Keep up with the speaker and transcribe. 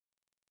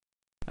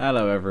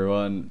Hello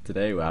everyone,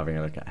 today we're having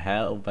a look at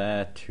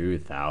Hellbear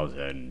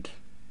 2000.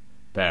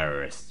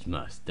 Terrorists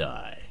must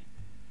die.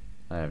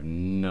 I have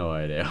no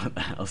idea what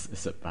the hell this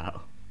is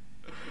about.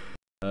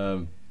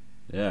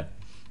 Yeah.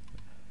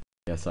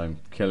 Guess I'm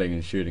killing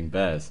and shooting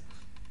bears.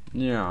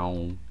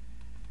 Meow.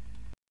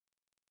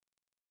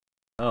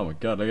 Oh my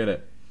god, look at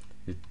it.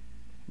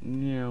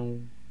 Meow.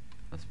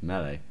 That's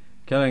melee.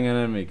 Killing an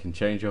enemy can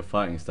change your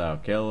fighting style.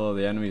 Kill all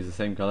the enemies the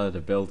same color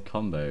to build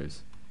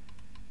combos.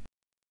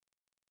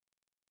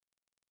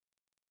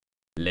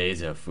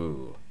 Laser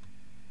Fu.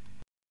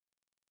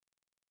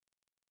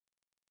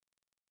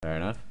 Fair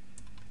enough.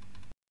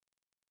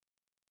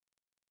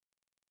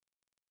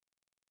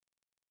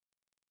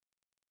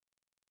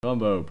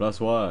 Combo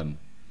 +1.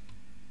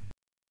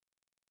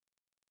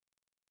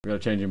 We gotta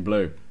change him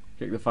blue.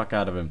 Kick the fuck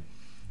out of him.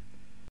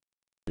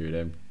 Shoot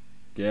him.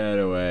 Get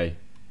away.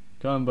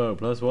 Combo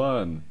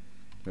 +1.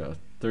 We got a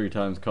 3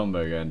 times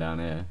combo going down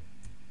here.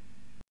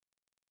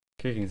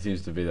 Kicking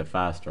seems to be the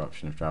faster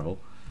option of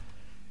travel.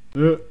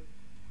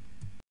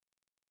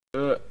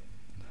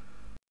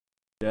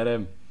 Get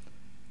him.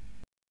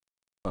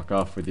 Fuck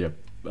off with your...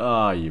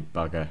 Ah, you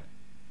bugger.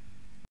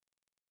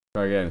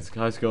 Try again. It's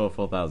high score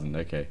 4,000.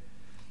 Okay.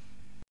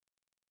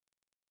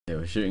 Yeah,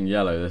 we're shooting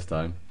yellow this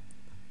time.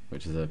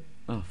 Which is a...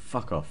 Oh,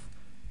 fuck off.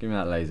 Give me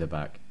that laser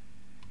back.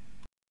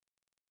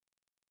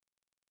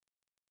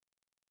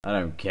 I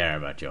don't care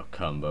about your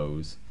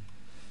combos.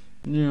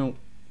 No.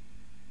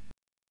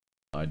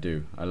 I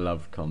do. I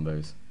love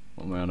combos.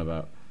 What am I on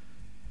about?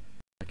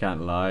 I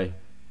can't lie.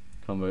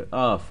 Combo.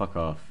 Oh, fuck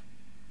off.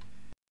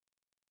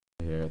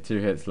 Here, 2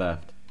 hits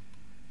left.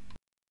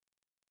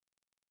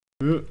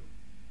 Not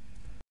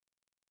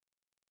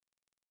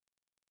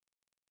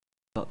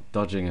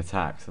dodging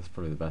attacks. That's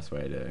probably the best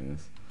way of doing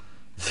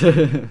this.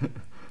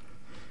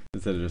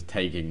 Instead of just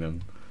taking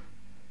them.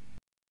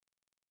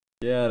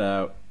 Get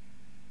out.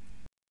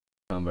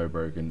 Combo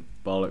broken.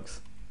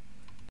 Bollocks.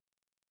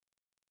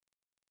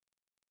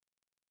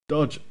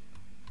 Dodge.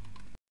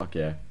 Fuck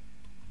yeah.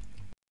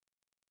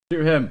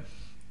 Shoot him.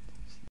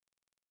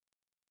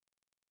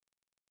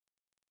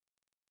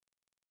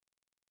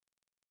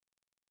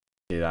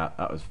 See that?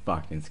 That was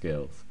fucking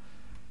skills.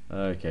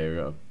 Okay, we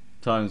got a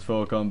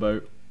 ×4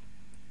 combo.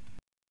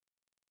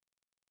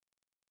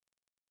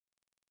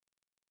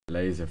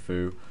 Laser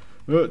Fu.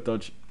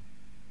 Dodge.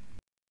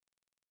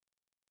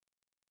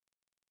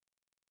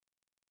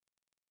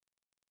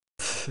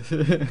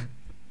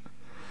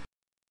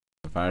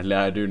 Apparently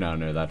I do now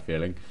know that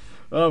feeling.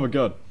 Oh my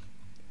god.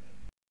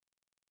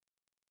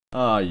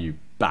 Ah, you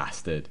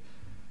bastard.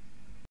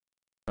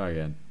 Try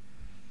again.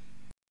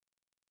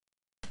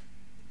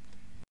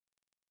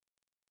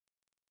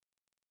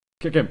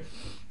 Kick him.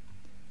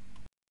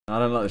 I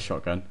don't like the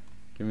shotgun.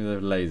 Give me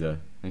the laser.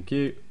 Thank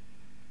you.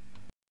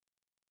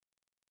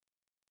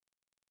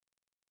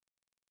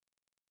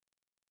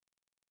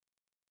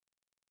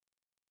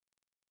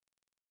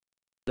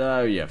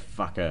 Oh, you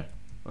fucker.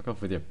 Fuck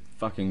off with your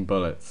fucking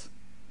bullets.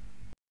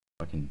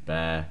 Fucking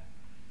bear.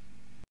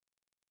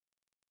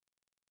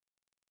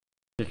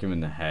 Kick him in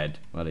the head.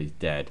 Well, he's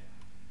dead.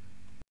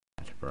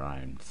 That's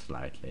brown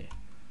slightly.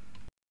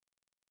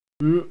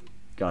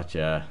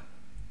 Gotcha.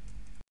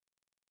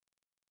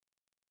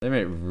 They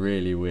make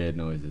really weird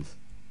noises.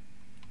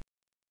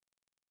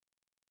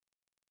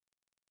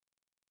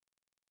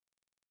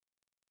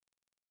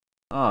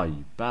 Ah,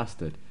 you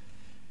bastard.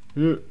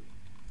 I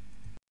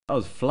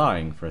was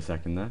flying for a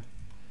second there.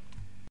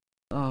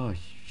 Oh, you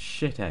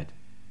shithead.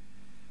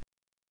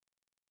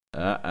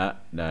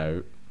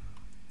 No.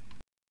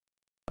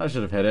 I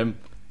should have hit him.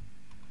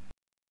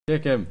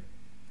 Kick him.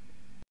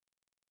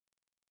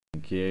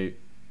 Thank you.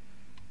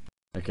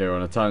 Okay, we're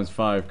on a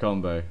 ×5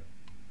 combo.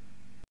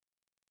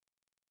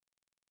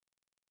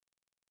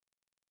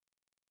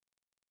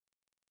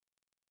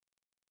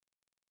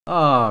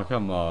 Oh,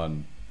 come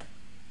on.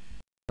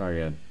 Try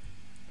again.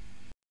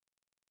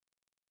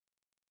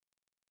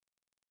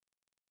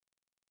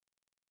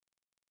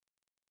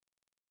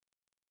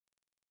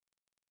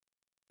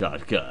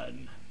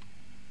 Shotgun.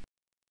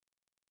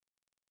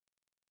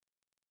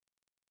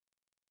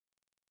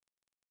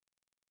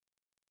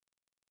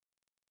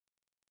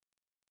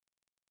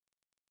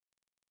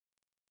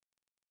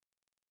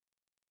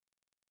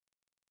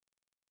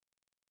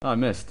 Oh, I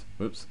missed.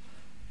 Whoops.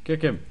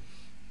 Kick him.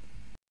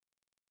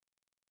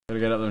 Gotta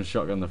get up there and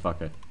shotgun the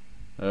fucker.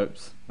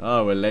 Oops.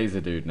 Oh, we're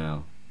laser dude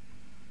now.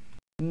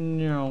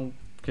 No.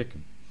 Kick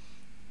him.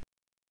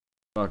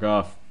 Fuck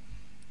off.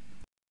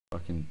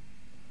 Fucking.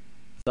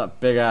 It's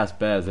that big ass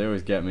bears, they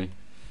always get me.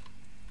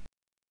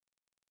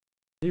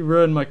 He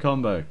ruined my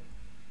combo.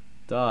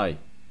 Die.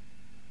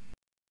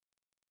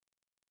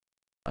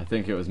 I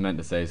think it was meant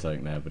to say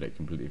something there, but it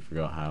completely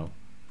forgot how.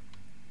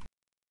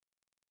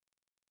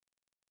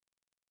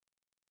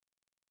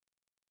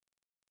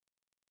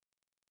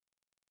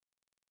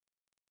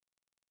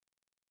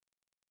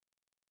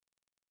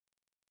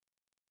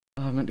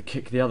 Oh, I meant to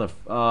kick the other.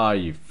 Ah,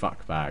 you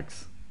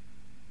fuckbags.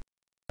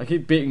 I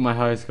keep beating my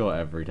high score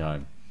every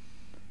time.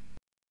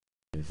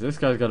 So this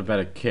guy's got a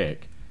better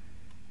kick.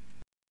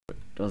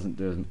 doesn't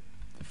do as...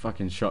 The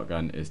fucking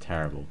shotgun is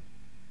terrible.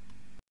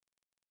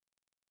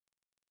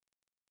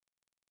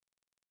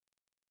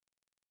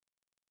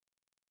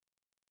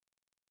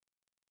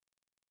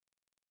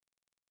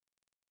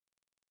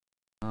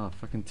 Oh,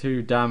 fucking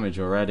 2 damage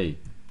already.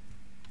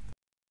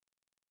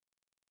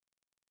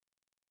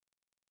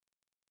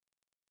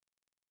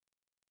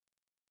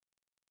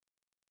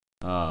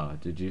 Ah,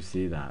 did you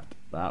see that?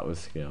 That was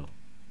skill.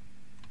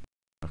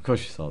 Of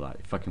course you saw that.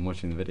 You're fucking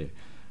watching the video.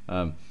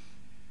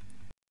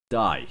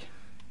 Die.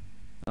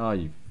 Oh,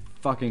 you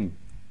fucking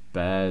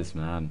bears,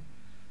 man.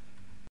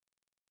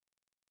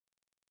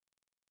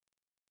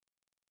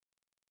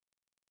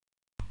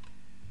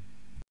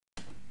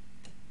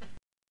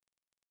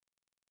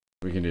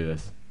 We can do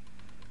this.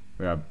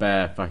 We're a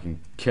bear fucking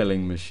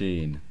killing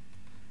machine.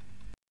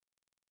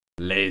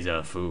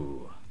 Laser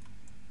Fu.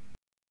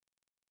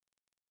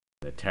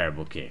 The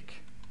terrible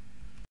kick.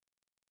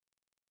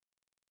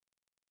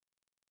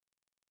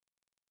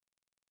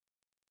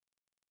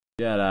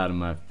 Get out of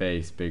my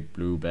face, big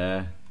blue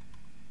bear.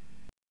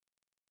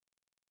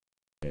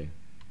 Okay.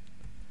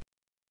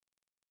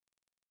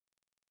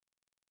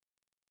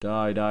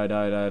 Die, die,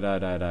 die, die, die,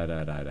 die, die,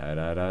 die, die, die,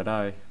 die, die,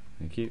 die.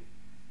 Thank you.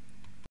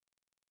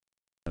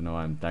 I don't know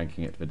why I'm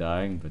thanking it for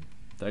dying, but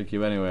thank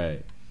you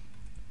anyway.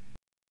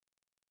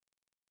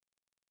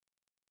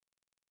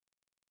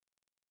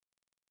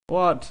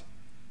 What?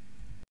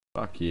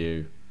 Fuck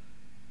you.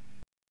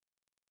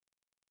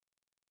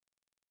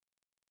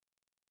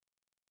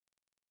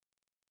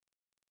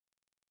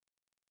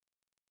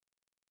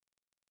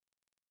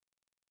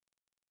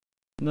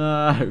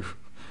 No.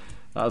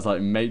 That was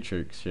like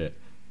Matrix shit.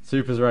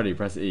 Super's ready,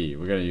 press E.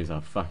 We're gonna use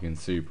our fucking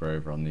super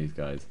over on these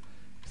guys.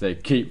 Because they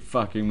keep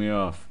fucking me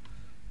off.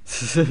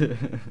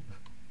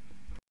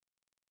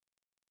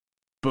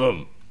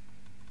 Boom.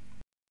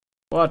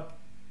 What?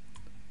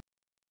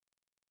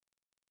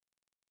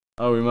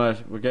 Oh,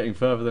 we're getting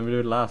further than we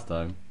did last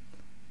time.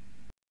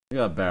 Look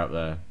at that bear up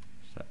there.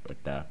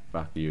 What the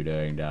fuck are you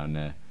doing down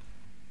there?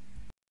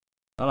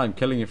 Oh, I'm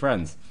killing your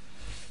friends.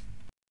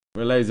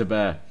 We're laser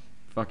bear.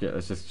 Fuck it,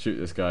 let's just shoot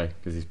this guy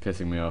because he's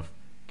pissing me off.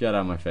 Get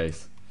out of my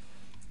face.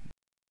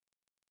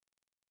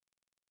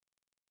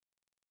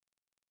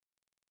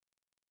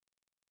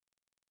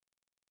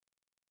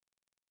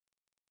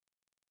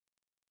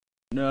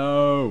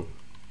 No!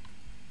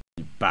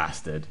 You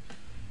bastard.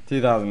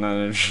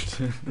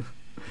 2,900.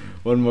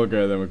 One more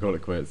go, then we'll call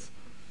it quits.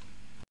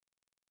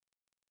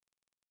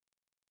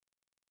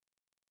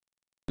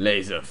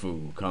 Laser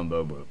Fu,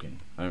 combo broken.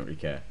 I don't really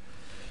care.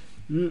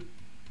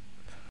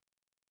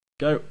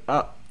 Go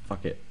up.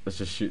 Fuck it. Let's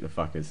just shoot the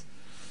fuckers.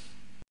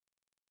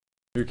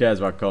 Who cares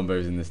about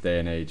combos in this day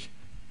and age?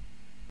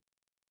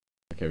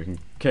 Okay, we can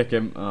kick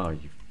him. Oh,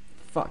 you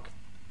fuck.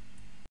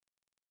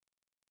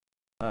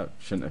 I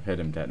shouldn't have hit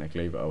him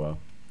technically, but oh well.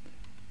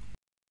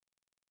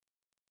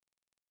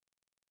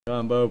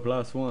 Combo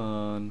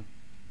 +1.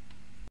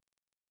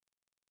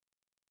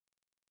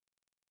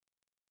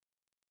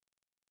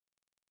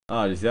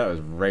 Oh, you see that was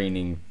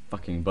raining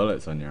fucking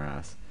bullets on your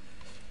ass.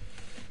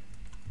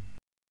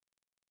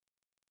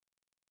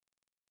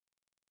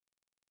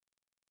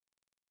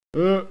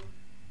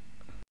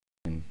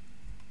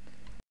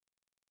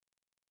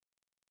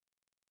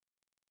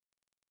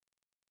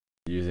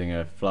 Using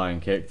a flying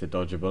kick to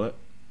dodge a bullet.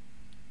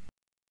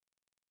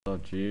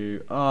 Dodge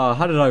you. Oh,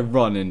 how did I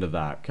run into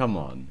that? Come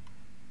on.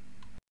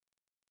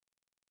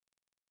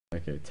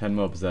 Okay, 10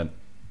 more percent.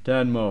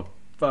 10 more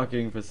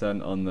fucking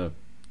percent on the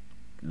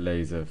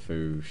laser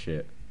foo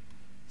shit.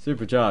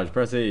 Supercharge,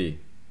 press E.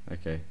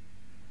 Okay.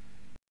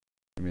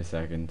 Give me a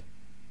second.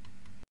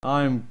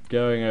 I'm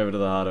going over to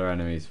the harder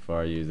enemies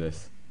before I use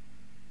this.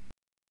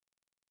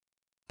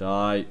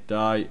 Die,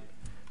 die.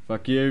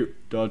 Fuck you.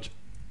 Dodge.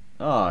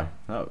 Ah,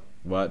 that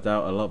worked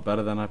out a lot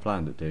better than I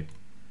planned it to.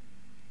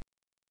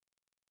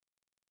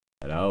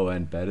 It all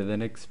went better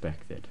than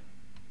expected.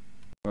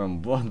 We're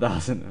on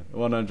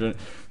 1,100.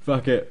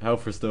 Fuck it.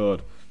 Health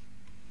restored.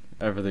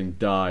 Everything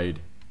died.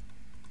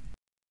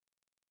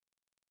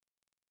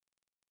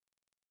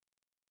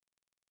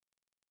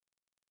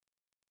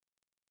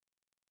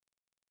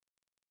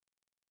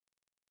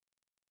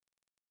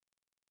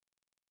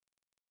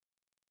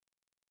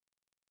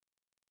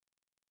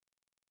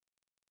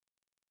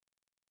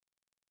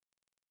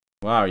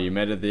 Wow, you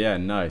made it at the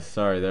end. Nice.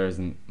 Sorry, there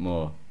isn't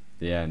more.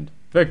 The end.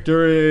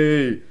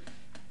 Victory!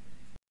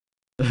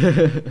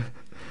 Thank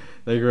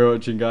you for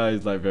watching,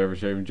 guys. Like, favorite,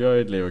 share,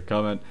 enjoyed. Leave a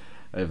comment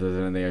if there's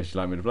anything else you'd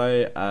like me to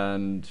play.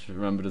 And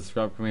remember to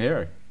subscribe to my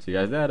hero. See you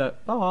guys later.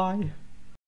 Bye!